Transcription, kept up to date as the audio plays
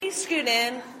you scoot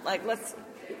in? Like, let's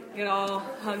get all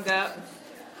hugged up.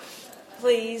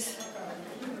 Please.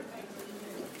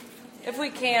 If we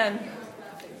can.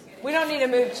 We don't need to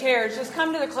move chairs. Just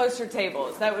come to the closer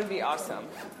tables. That would be awesome.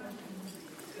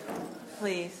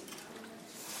 Please.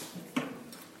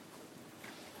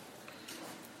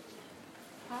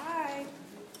 Hi.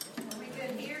 Are we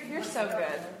good here? You're so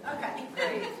good. Okay.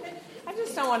 Great. I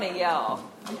just don't want to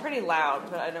yell. I'm pretty loud,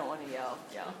 but I don't want to yell.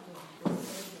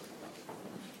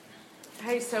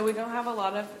 Hey, so we don't have a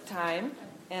lot of time,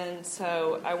 and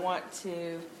so I want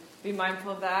to be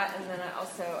mindful of that. And then I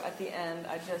also, at the end,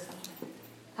 I just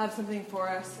have something for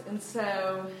us. And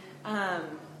so,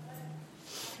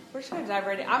 we're just going to dive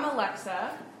right in. I'm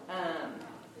Alexa, and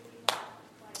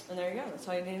there you go. That's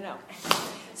all you need to know.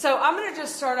 So I'm going to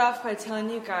just start off by telling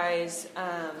you guys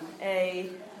an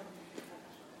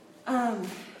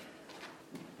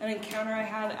encounter I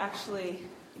had actually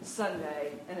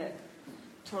Sunday, and it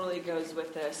totally goes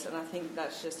with this, and I think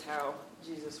that's just how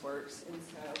Jesus works. And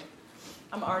so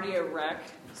I'm already a wreck,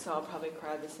 so I'll probably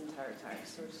cry this entire time,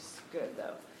 so it's just good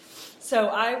though. So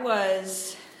I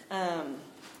was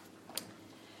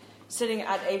sitting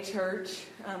at a church.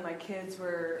 My kids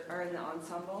are in the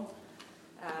ensemble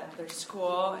at their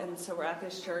school, and so we're at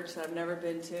this church that I've never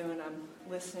been to, and I'm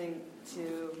listening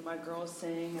to my girls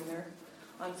sing and their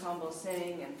ensemble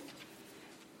sing, and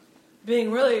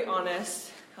being really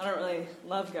honest, I don't really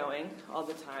love going all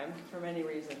the time for many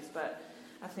reasons, but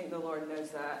I think the Lord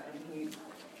knows that, and He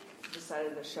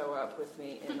decided to show up with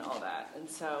me in all that. And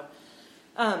so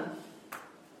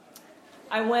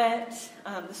I went,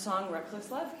 the song Reckless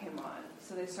Love came on,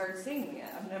 so they started singing it.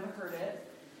 I've never heard it,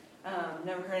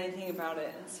 never heard anything about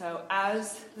it. And so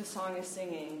as the song is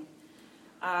singing,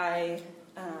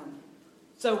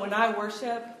 so when I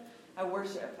worship, I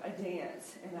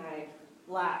dance, and I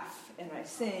laugh, and I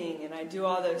sing, and I do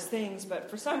all those things. But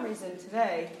for some reason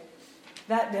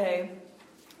that day,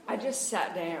 I just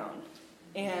sat down,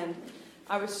 and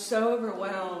I was so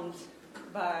overwhelmed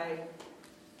by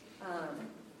I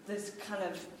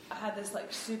had this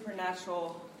like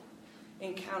supernatural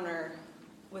encounter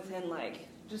within like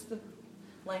just the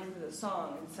length of the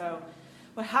song. And so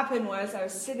what happened was I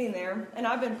was sitting there, and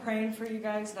I've been praying for you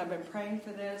guys, and I've been praying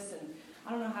for this, and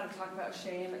I don't know how to talk about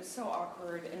shame. It's so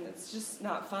awkward, and it's just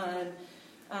not fun.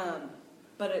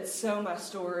 But it's so my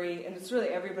story, and it's really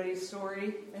everybody's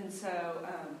story. And so,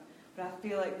 but I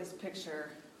feel like this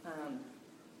picture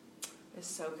is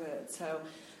so good. So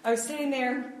I was sitting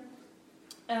there,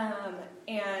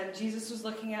 and Jesus was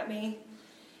looking at me,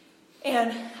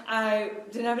 and I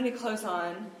didn't have any clothes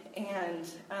on, and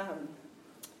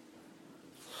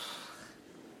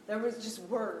there was just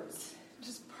words,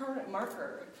 just permanent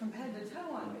marker from head to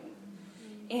toe on me.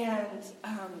 And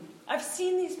I've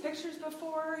seen these pictures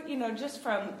before, just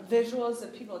from visuals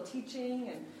of people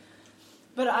teaching,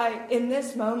 but in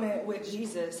this moment with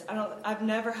Jesus, I've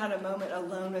never had a moment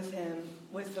alone with Him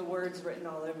with the words written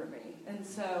all over me. And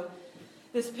so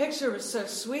this picture was so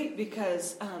sweet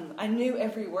because I knew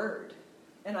every word,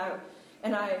 and I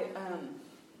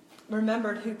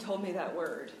remembered who told me that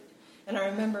word, and I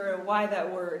remember why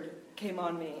that word came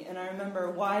on me, and I remember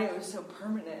why it was so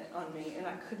permanent on me, and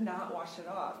I could not wash it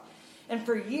off. And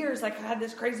for years, I had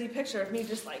this crazy picture of me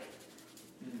just like,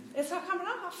 it's not coming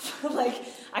off. Like,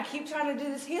 I keep trying to do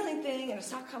this healing thing, and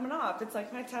it's not coming off. It's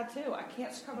like my tattoo. I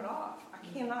can't scrub it off. I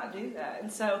cannot do that.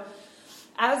 And so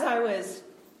as I was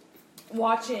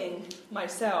watching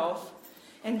myself,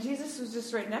 and Jesus was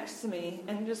just right next to me,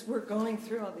 and we're going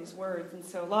through all these words. And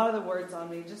so a lot of the words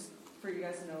on me, just for you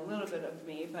guys to know a little bit of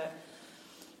me, but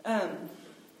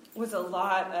was a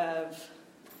lot of,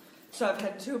 so I've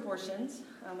had 2 abortions.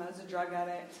 I was a drug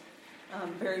addict,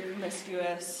 very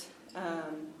promiscuous,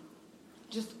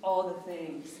 just all the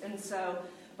things. And so,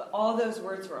 but all those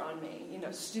words were on me,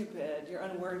 stupid, you're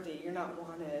unworthy, you're not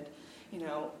wanted,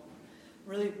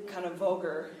 really kind of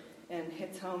vulgar, and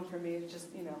hits home for me, just,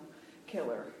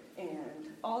 killer,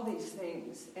 and all these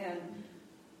things. And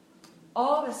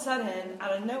all of a sudden,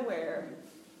 out of nowhere,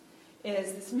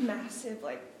 is this massive,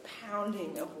 like,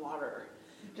 pounding of water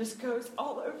just goes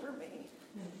all over me.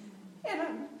 And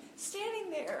I'm standing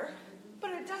there,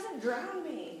 but it doesn't drown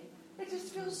me. It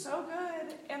just feels so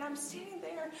good. And I'm standing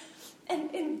there,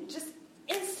 and just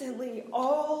instantly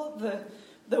all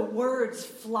the words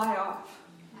fly off.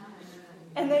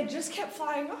 And they just kept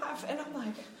flying off. And I'm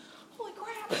like, holy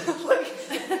crap. Like,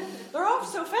 they're off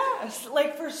so fast.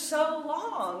 Like, for so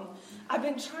long, I've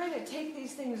been trying to take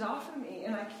these things off of me,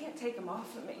 and I can't take them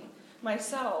off of me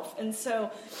myself. And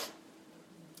so,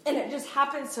 and it just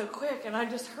happened so quick, and I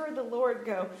just heard the Lord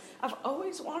go, I've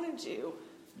always wanted you.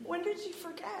 When did you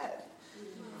forget?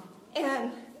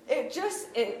 And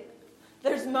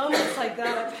there's moments like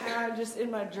that I've had just in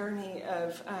my journey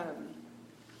of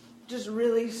just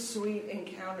really sweet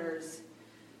encounters.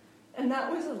 And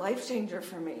that was a life changer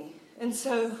for me. And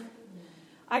so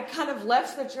I kind of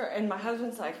left the church, and my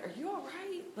husband's like, "Are you all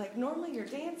right? Like, normally you're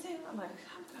dancing?" I'm like,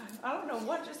 I don't know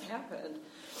what just happened.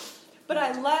 But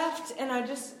I left, and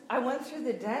I went through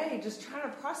the day just trying to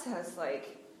process,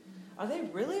 like, are they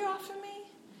really off of me?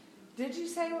 Did you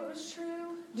say what was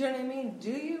true? Do you know what I mean?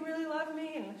 Do you really love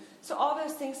me? And so all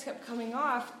those things kept coming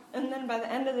off. And then by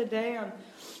the end of the day, I'm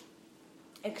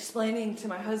explaining to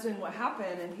my husband what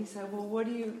happened, and he said, "Well, what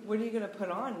are you going to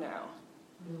put on now?"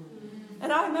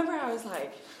 And I remember I was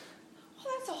like,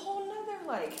 "Well, that's a whole nother,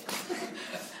 like,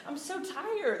 I'm so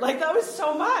tired." Like, that was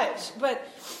so much.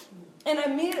 And I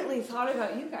immediately thought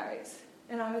about you guys.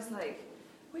 And I was like,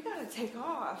 we got to take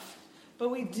off, but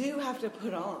we do have to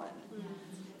put on.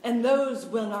 And those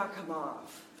will not come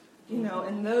off.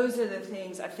 And those are the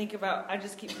things I think about. I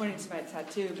just keep pointing to my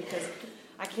tattoo because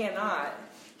I cannot.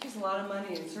 It's a lot of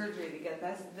money in surgery to get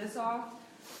this off.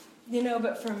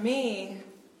 But for me,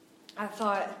 I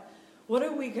thought, what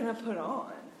are we going to put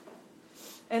on?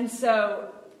 And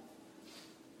so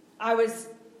I was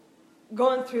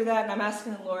going through that, and I'm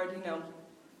asking the Lord,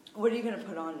 what are you going to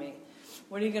put on me?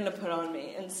 What are you going to put on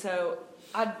me? And so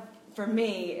for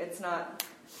me, it's not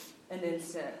an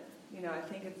instant. I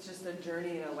think it's just a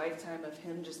journey in a lifetime of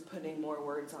him just putting more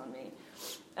words on me.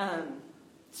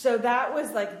 So that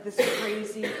was like this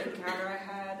crazy encounter I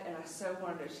had, and I so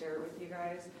wanted to share it with you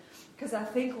guys, because I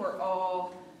think we're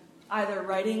all either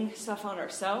writing stuff on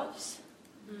ourselves,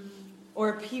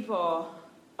 or people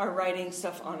are writing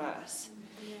stuff on us.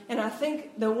 And I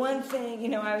think the one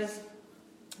thing, I was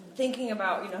thinking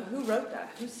about, who wrote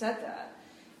that? Who said that?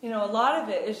 A lot of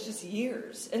it is just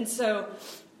years. And so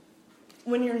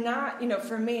when you're not,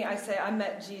 for me, I say I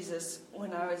met Jesus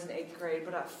when I was in 8th grade,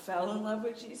 but I fell in love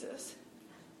with Jesus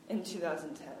in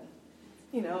 2010.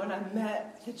 And I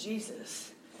met the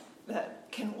Jesus that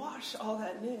can wash all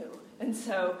that new. And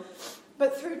so,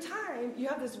 but through time, you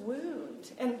have this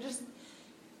wound. And just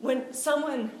when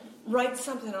someone writes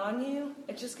something on you,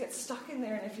 it just gets stuck in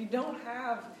there. And if you don't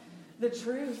have the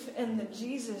truth and the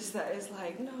Jesus that is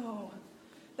like, no,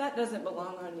 that doesn't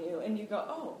belong on you, and you go,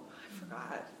 oh, I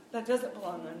forgot, that doesn't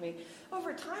belong on me,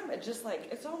 over time it just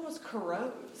it almost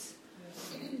corrodes.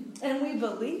 And we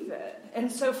believe it.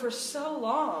 And so for so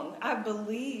long, I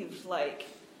believed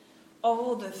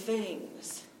all the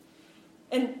things.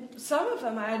 And some of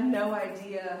them I had no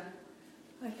idea,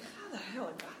 how the hell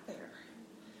it got there.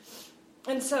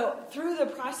 And so through the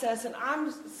process, and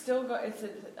I'm still going,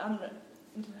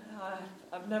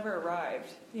 I've never arrived,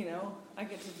 I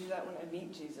get to do that when I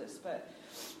meet Jesus. But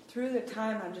through the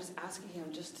time, I'm just asking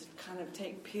him just to kind of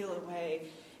peel away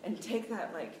and take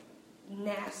that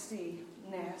nasty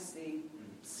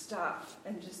stuff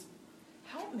and just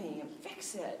help me and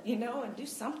fix it, and do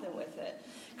something with it.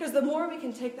 Because the more we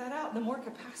can take that out, the more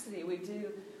capacity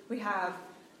we have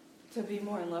to be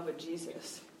more in love with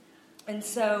Jesus. And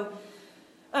so,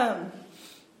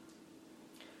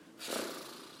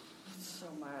 so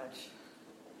much.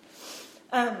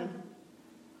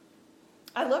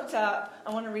 I looked up,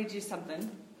 I want to read you something.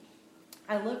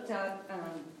 I looked up,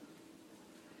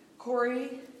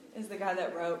 Corey is the guy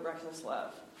that wrote Reckless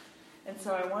Love. And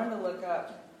so I wanted to look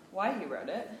up why he wrote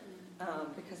it,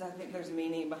 because I think there's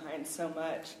meaning behind so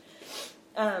much.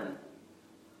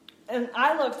 And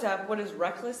I looked up, what does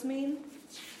reckless mean?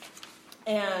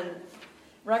 And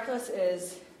reckless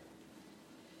is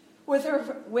with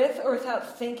or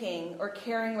without thinking or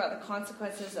caring about the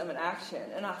consequences of an action.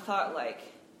 And I thought,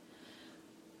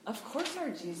 of course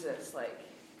our Jesus,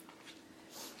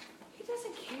 he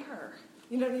doesn't care.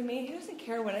 You know what I mean? He doesn't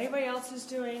care what anybody else is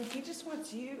doing. He just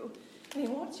wants you. And he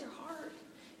wants your heart.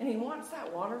 And he wants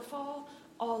that waterfall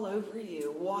all over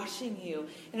you, washing you.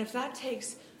 And if that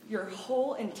takes your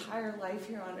whole entire life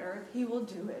here on earth, he will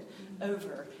do it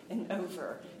over and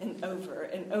over and over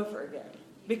and over again.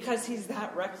 Because he's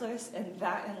that reckless and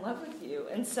that in love with you.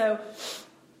 And so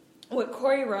what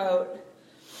Corey wrote,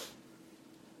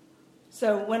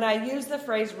 so when I use the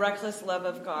phrase reckless love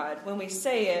of God, when we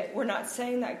say it, we're not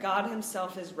saying that God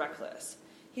himself is reckless.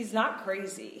 He's not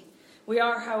crazy. We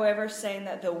are, however, saying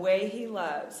that the way he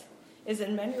loves is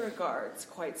in many regards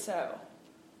quite so.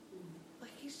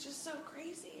 He's just so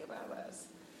crazy about us.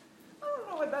 I don't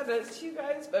know what that is to you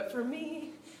guys, but for me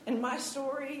and my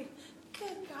story,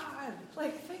 good God.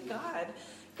 Thank God.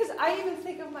 Because I even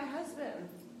think of my husband.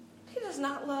 He does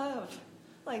not love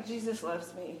like Jesus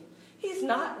loves me. He's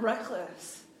not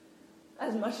reckless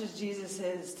as much as Jesus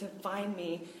is to find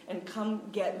me and come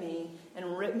get me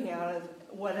and rip me out of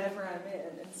whatever I'm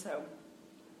in. And so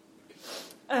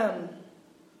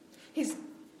he's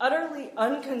utterly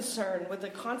unconcerned with the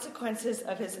consequences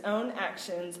of his own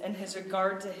actions and his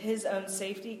regard to his own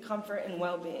safety, comfort, and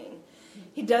well-being.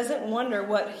 He doesn't wonder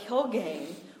what he'll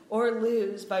gain or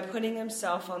lose by putting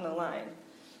himself on the line.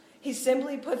 He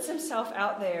simply puts himself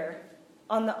out there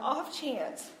on the off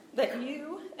chance that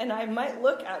you and I might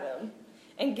look at him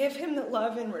and give him the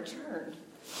love in return.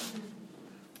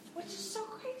 Which is so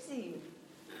crazy.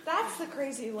 That's the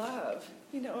crazy love,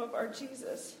 of our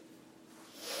Jesus.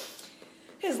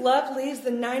 His love leaves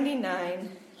the 99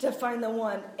 to find the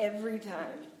one every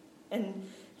time. And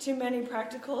to many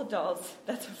practical adults,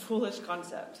 that's a foolish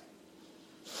concept.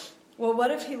 Well,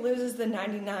 what if he loses the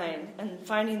 99 and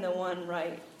finding the one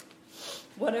right?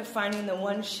 What if finding the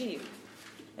one sheep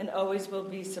and always will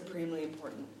be supremely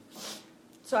important?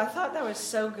 So I thought that was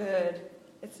so good.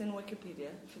 It's in Wikipedia,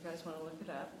 if you guys want to look it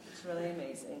up. It's really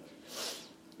amazing.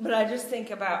 But I just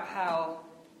think about how,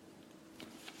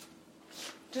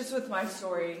 just with my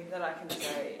story that I can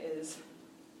say is,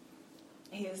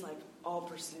 he is like all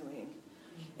pursuing.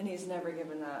 And he's never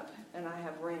given up. And I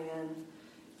have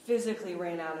physically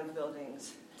ran out of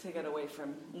buildings to get away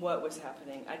from what was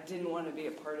happening. I didn't want to be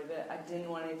a part of it. I didn't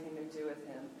want anything to do with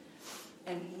him.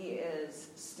 And he is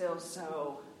still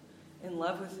so in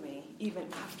love with me, even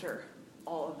after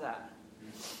all of that.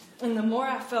 And the more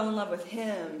I fell in love with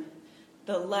him,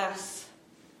 the less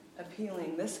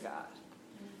appealing this got.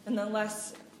 And the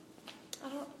less,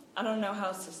 I don't know how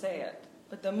else to say it,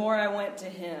 but the more I went to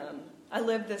him, I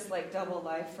lived this double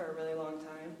life for a really long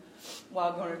time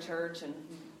while going to church and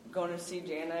going to see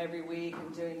Jana every week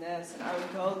and doing this. And I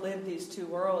would go live these two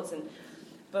worlds.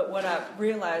 But what I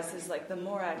realized is the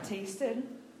more I tasted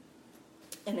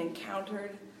and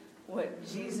encountered what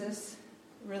Jesus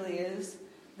really is,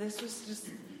 this was just,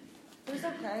 it was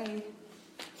okay.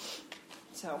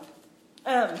 So,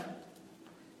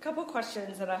 couple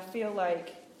questions that I feel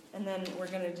like, and then we're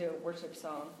going to do a worship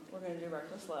song. We're going to do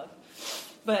Reckless Love.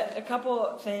 But a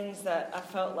couple things that I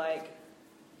felt like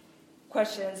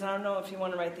questions, and I don't know if you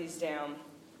want to write these down,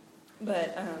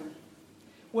 but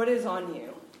what is on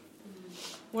you?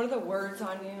 What are the words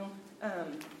on you?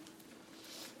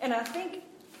 And I think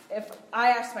if I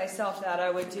asked myself that, I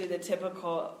would do the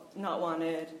typical not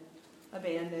wanted,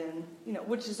 abandoned,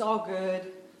 which is all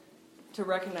good to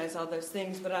recognize all those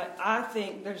things. But I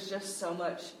think there's just so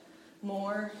much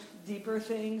more deeper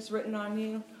things written on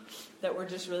you that we're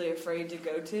just really afraid to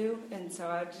go to. And so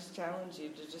I just challenge you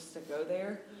to go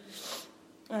there.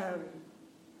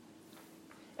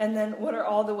 And then what are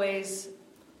all the ways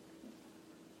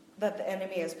that the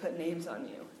enemy has put names on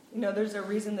you? There's a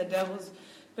reason the devil's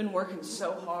been working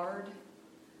so hard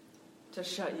to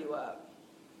shut you up.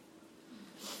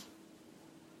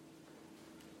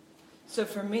 So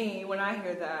for me, when I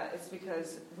hear that, it's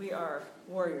because we are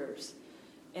warriors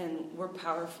and we're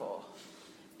powerful.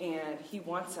 And he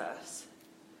wants us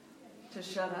to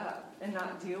shut up and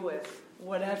not deal with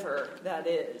whatever that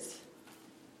is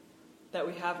that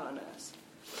we have on us.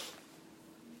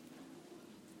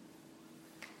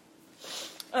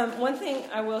 One thing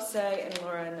I will say, and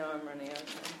Laura, I know I'm running out of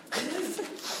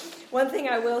time. One thing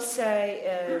I will say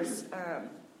is,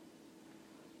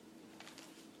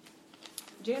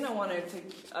 Jana wanted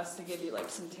us to give you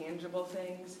some tangible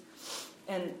things,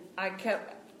 and I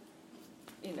kept,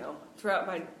 throughout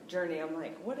my journey, I'm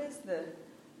like, what is the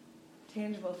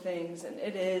tangible things? And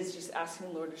it is just asking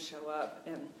the Lord to show up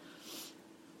and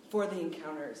for the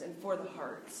encounters and for the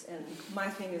hearts. And my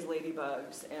thing is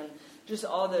ladybugs and just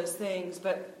all those things.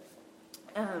 But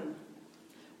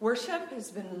worship has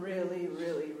been really,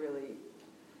 really, really,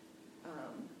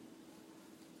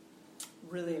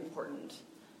 really important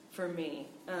for me.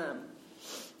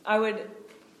 I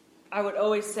would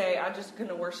always say, I'm just going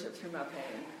to worship through my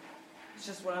pain. It's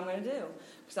just what I'm going to do.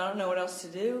 Because I don't know what else to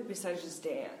do besides just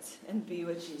dance and be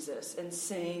with Jesus and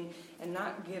sing and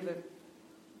not give a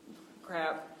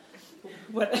crap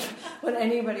what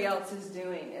anybody else is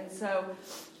doing. And so,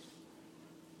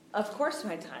 of course,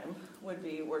 my time would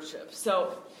be worship.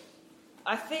 So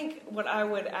I think what I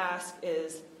would ask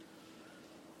is,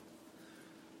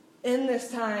 in this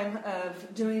time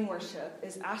of doing worship,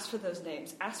 is ask for those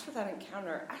names. Ask for that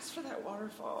encounter. Ask for that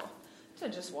waterfall to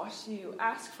just wash you.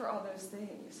 Ask for all those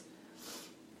things.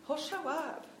 He'll show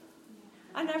up.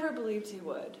 I never believed he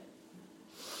would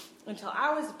until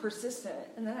I was persistent,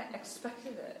 and then I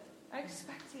expected it. I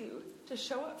expect you to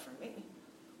show up for me.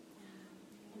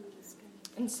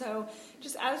 And so,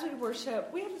 just as we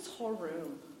worship, we have this whole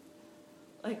room.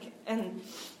 And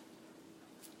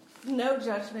no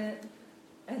judgment,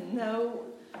 and no,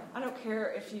 I don't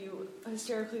care if you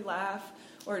hysterically laugh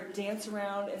or dance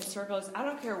around in circles. I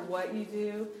don't care what you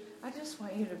do. I just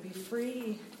want you to be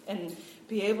free and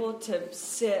be able to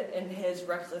sit in his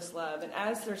reckless love. And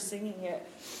as they're singing it,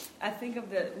 I think of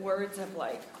the words of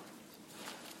like,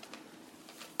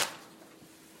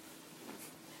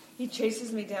 he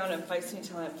chases me down and fights me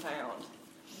till I'm found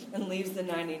and leaves the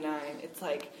 99. It's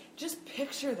like, just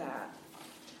picture that.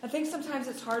 I think sometimes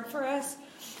it's hard for us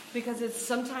because it's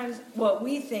sometimes what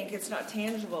we think it's not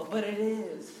tangible, but it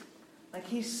is. Like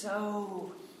he's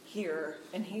so here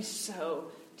and he's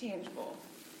so tangible.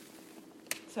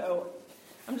 So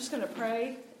I'm just going to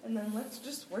pray and then let's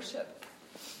just worship.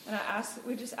 And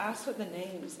we just ask for the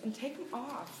names and take them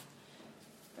off.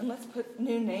 And let's put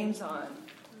new names on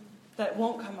that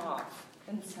won't come off.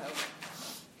 And so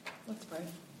let's pray.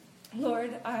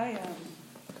 Lord, I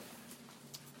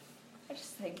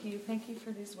just thank you. Thank you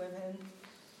for these women.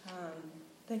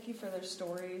 Thank you for their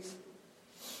stories.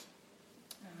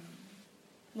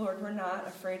 Lord, we're not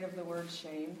afraid of the word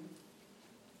shame.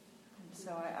 And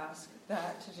so I ask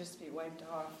that to just be wiped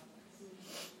off.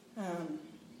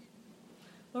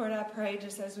 Lord, I pray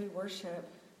just as we worship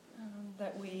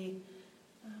that we,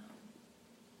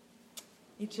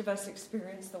 each of us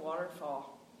experience the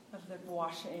waterfall of the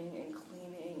washing and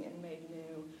cleaning and made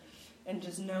new. And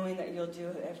just knowing that you'll do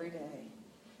it every day,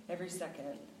 every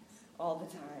second, all the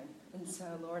time. And so,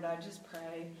 Lord, I just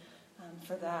pray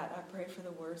for that. I pray for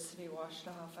the words to be washed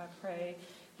off. I pray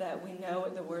that we know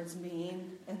what the words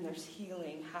mean, and there's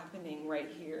healing happening right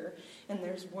here. And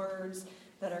there's words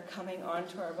that are coming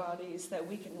onto our bodies that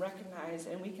we can recognize,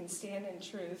 and we can stand in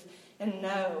truth and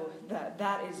know that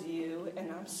that is you,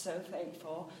 and I'm so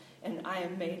thankful, and I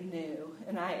am made new,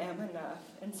 and I am enough.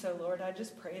 And so, Lord, I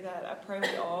just pray that. I pray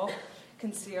we all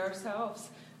can see ourselves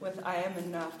with I am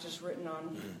enough just written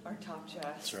on our top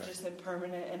chest, right. Just in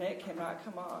permanent, and it cannot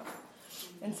come off.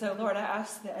 And so, Lord, I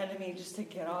ask the enemy just to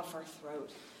get off our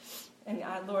throat. And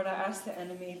Lord, I ask the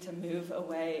enemy to move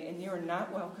away, and you are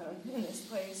not welcome in this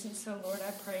place. And so, Lord,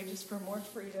 I pray just for more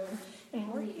freedom and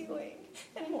more healing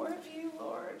and more of you,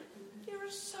 Lord. You are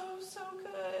so, so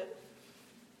good.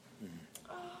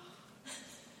 Oh.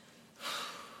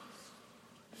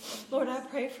 Lord, I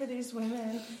pray for these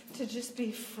women to just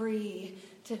be free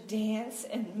to dance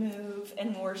and move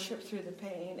and worship through the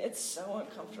pain. It's so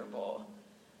uncomfortable.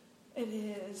 It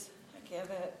is. I give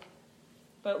it.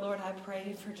 But Lord, I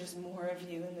pray for just more of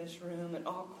you in this room in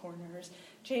all corners.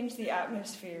 Change the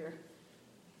atmosphere.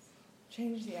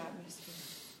 Change the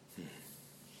atmosphere.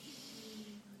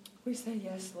 We say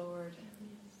yes, Lord.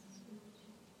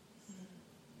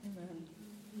 Amen.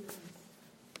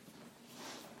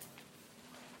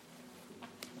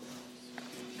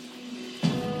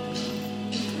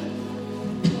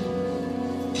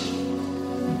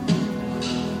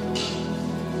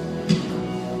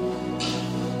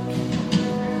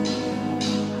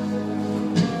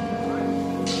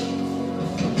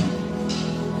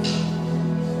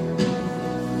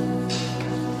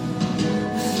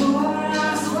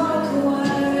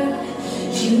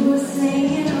 You were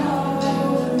singing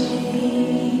over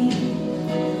me.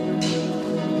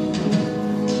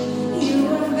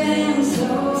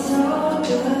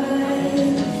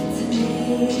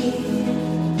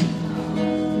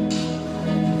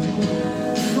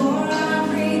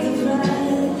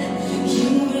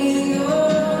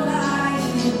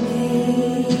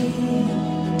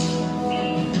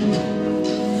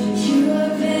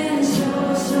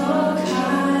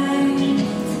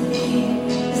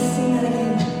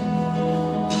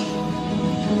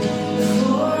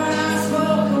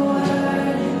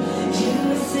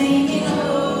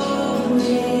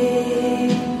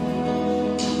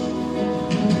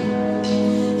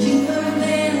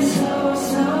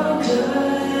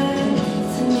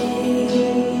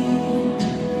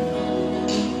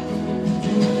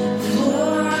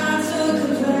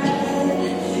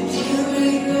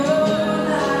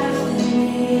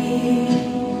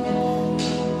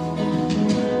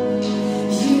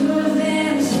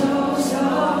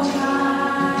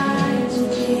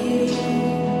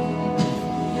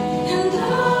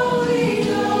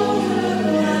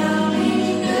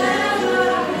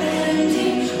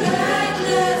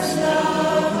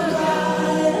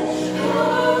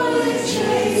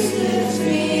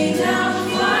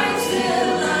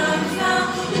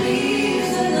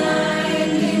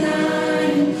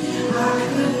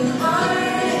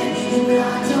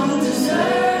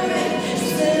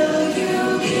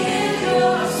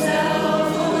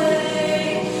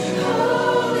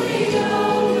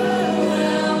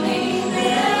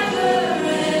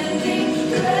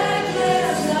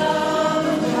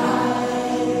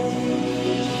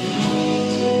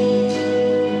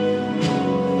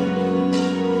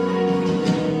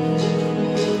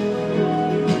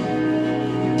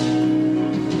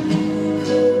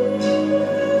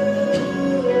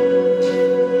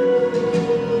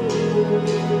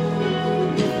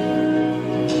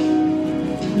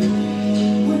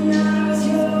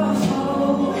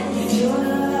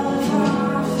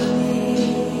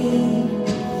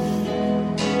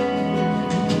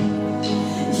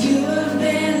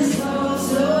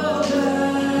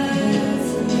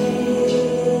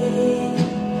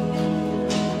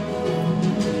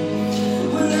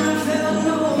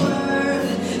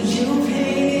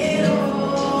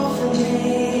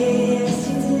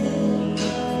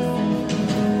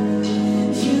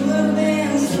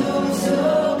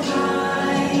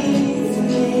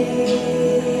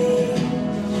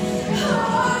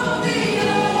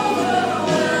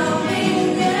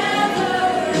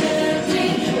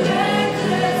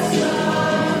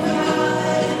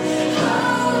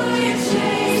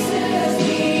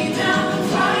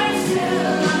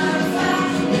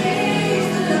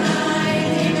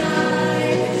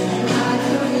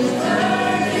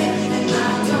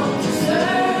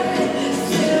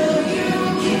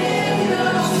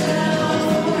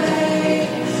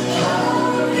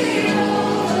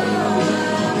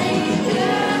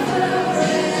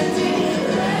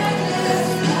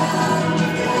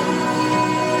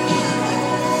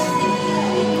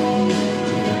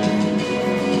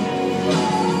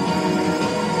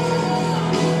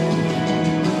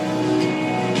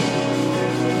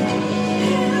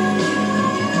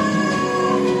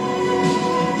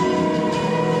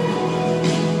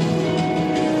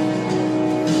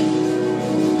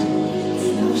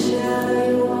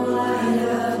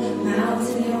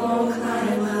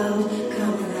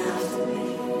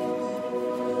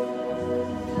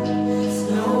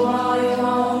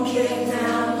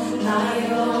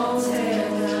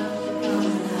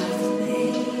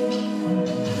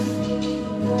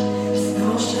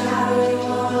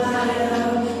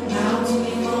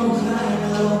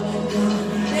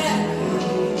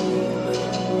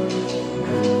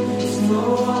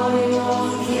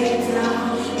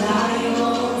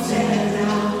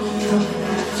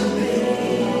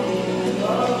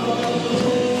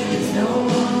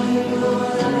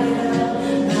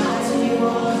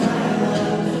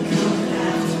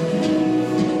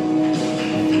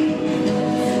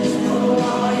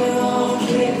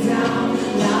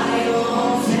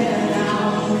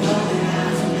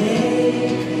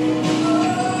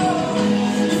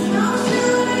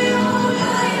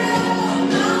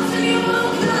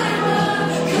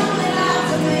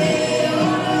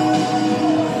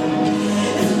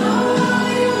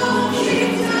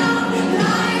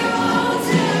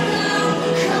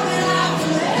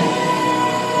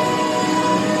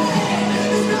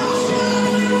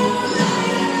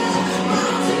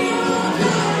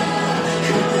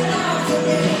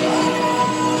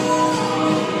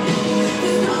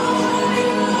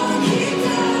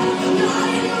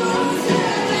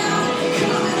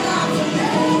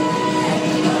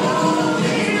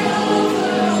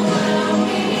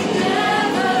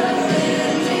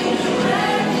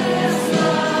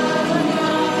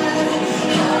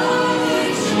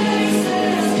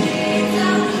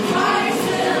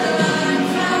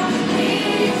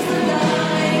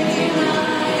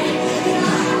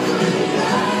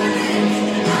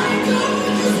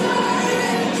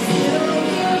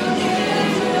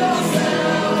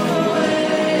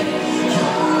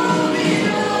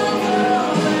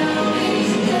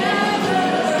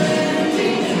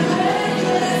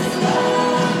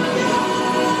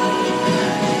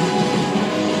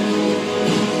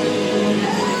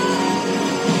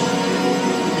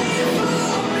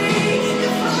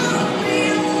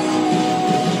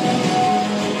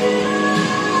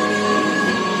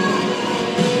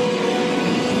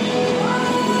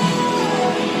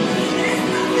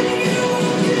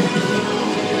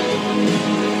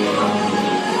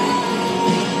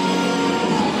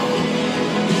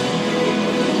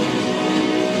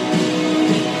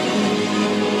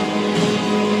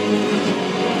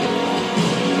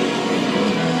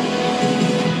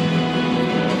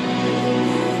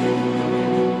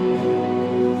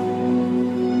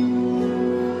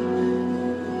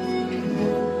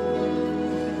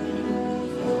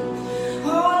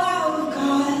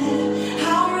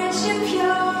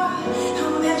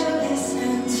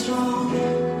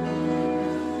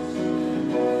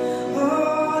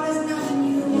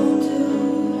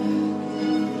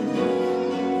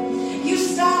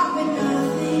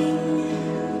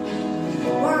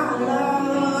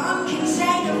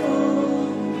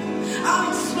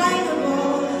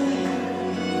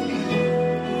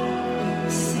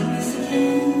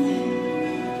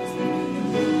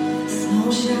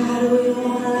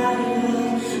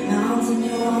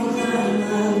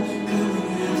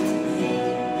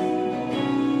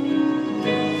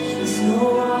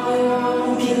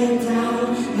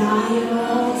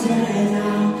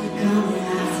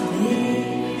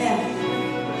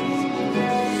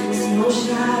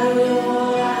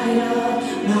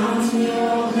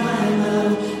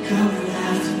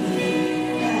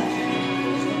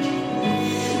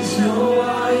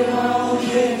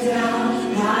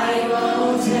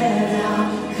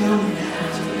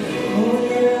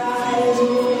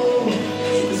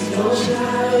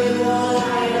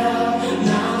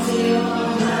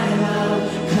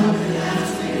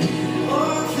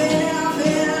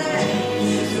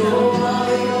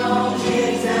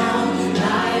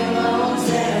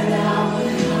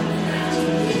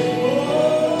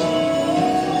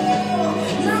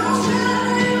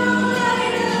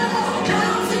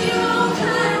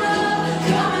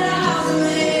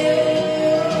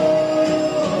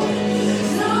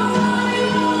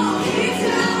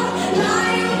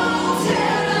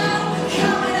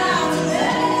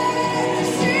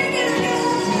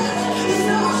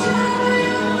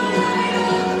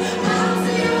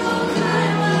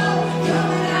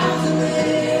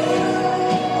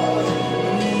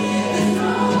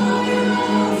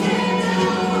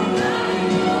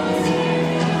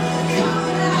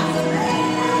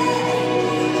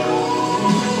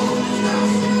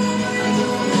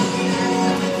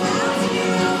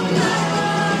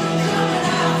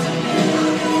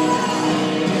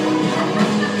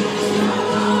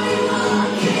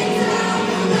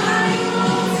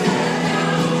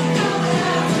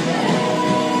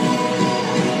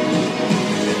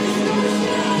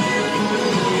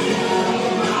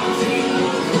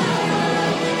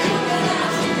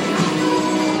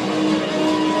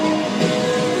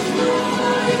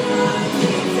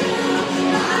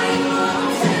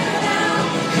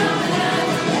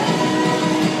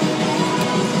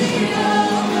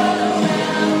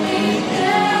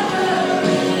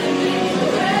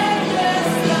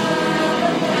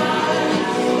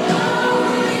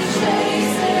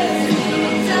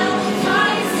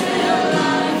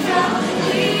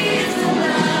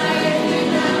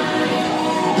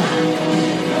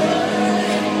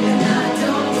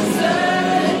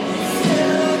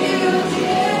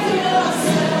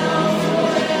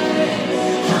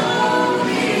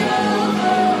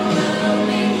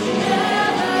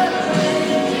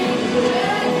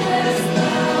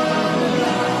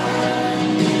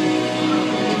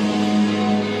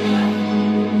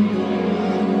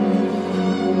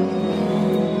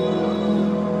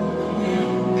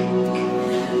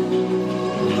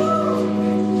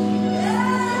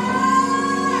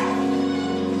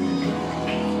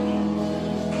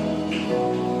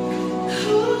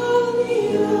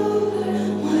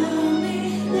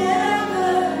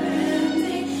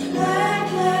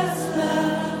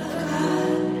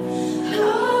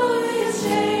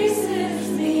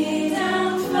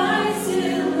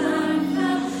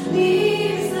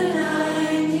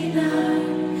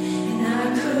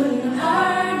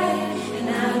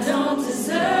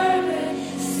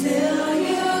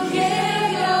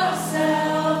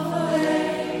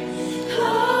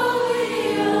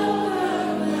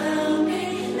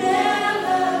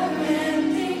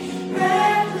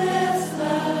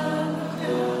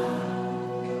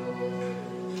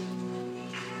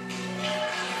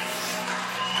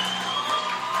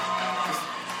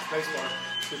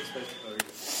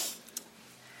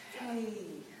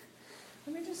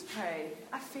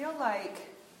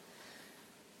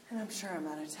 sure I'm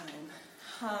out of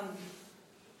time.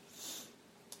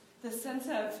 The sense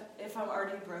of if I'm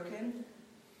already broken,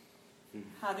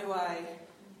 how do I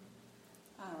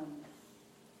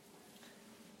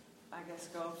guess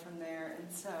go from there?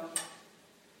 And so,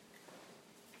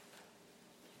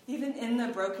 even in the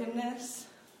brokenness,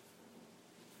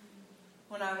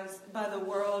 when I was, by the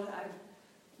world,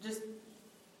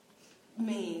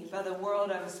 by the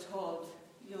world I was told,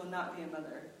 you will not be a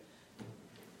mother.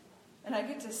 And I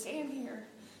get to stand here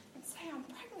and say I'm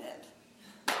pregnant.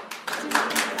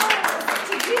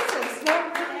 To Jesus.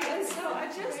 And so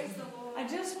I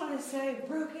just want to say,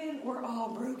 broken, we're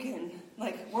all broken.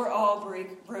 Like, we're all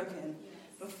broken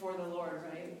before the Lord,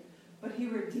 right? But He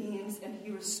redeems and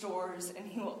He restores and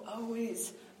He will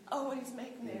always, always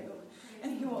make new.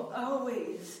 And He will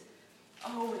always,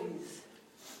 always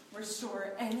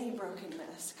restore any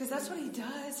brokenness. Because that's what He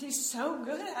does. He's so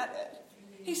good at it.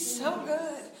 He's so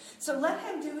good. So let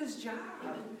Him do His job.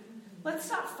 Let's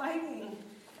stop fighting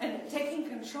and taking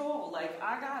control. Like,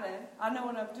 I got it. I know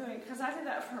what I'm doing. Because I did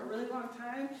that for a really long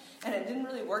time, and it didn't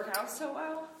really work out so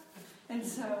well. And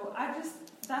so I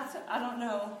don't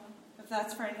know if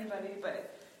that's for anybody,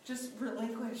 but just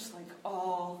relinquish, like,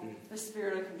 all the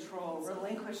spirit of control.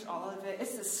 Relinquish all of it.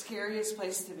 It's the scariest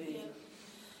place to be.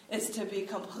 It's to be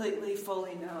completely,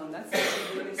 fully known. That's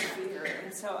the biggest fear.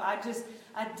 And so I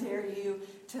dare you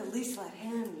to at least let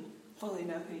Him fully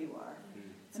know who you are.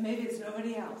 And maybe it's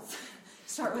nobody else.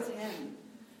 Start with him.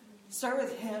 Start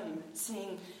with him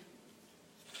seeing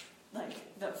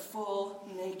like the full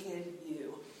naked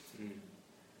you.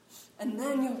 And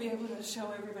then you'll be able to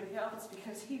show everybody else,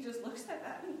 because he just looks at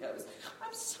that and goes,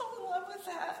 I'm so in love with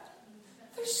that.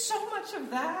 There's so much of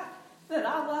that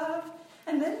I love.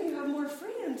 And then you have more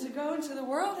freedom to go into the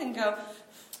world and go,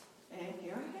 and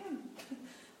here I am.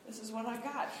 This is what I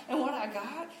got. And what I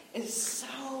got is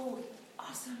so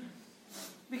awesome,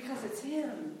 because it's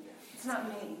him. It's not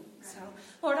me. So,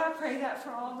 Lord, I pray that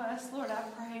for all of us. Lord, I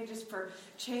pray just for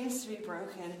chains to be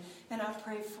broken. And I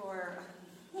pray for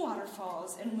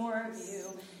waterfalls and more of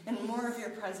you and more of your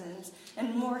presence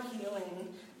and more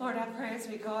healing. Lord, I pray as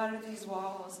we go out of these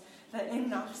walls that in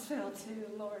Knoxville too,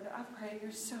 Lord, I pray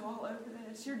you're so all over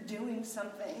this. You're doing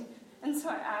something. And so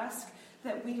I ask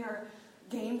that we are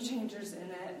game changers in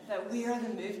it, that we are the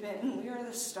movement and we are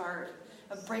the start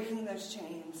of breaking those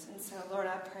chains. And so, Lord,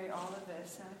 I pray all of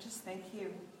this. And I just thank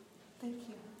you. Thank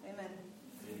you. Amen.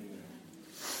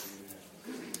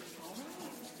 All right.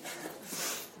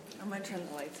 I'm going to turn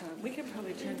the lights on. We could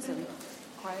probably turn some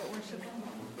quiet worship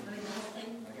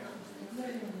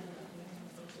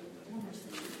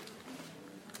on.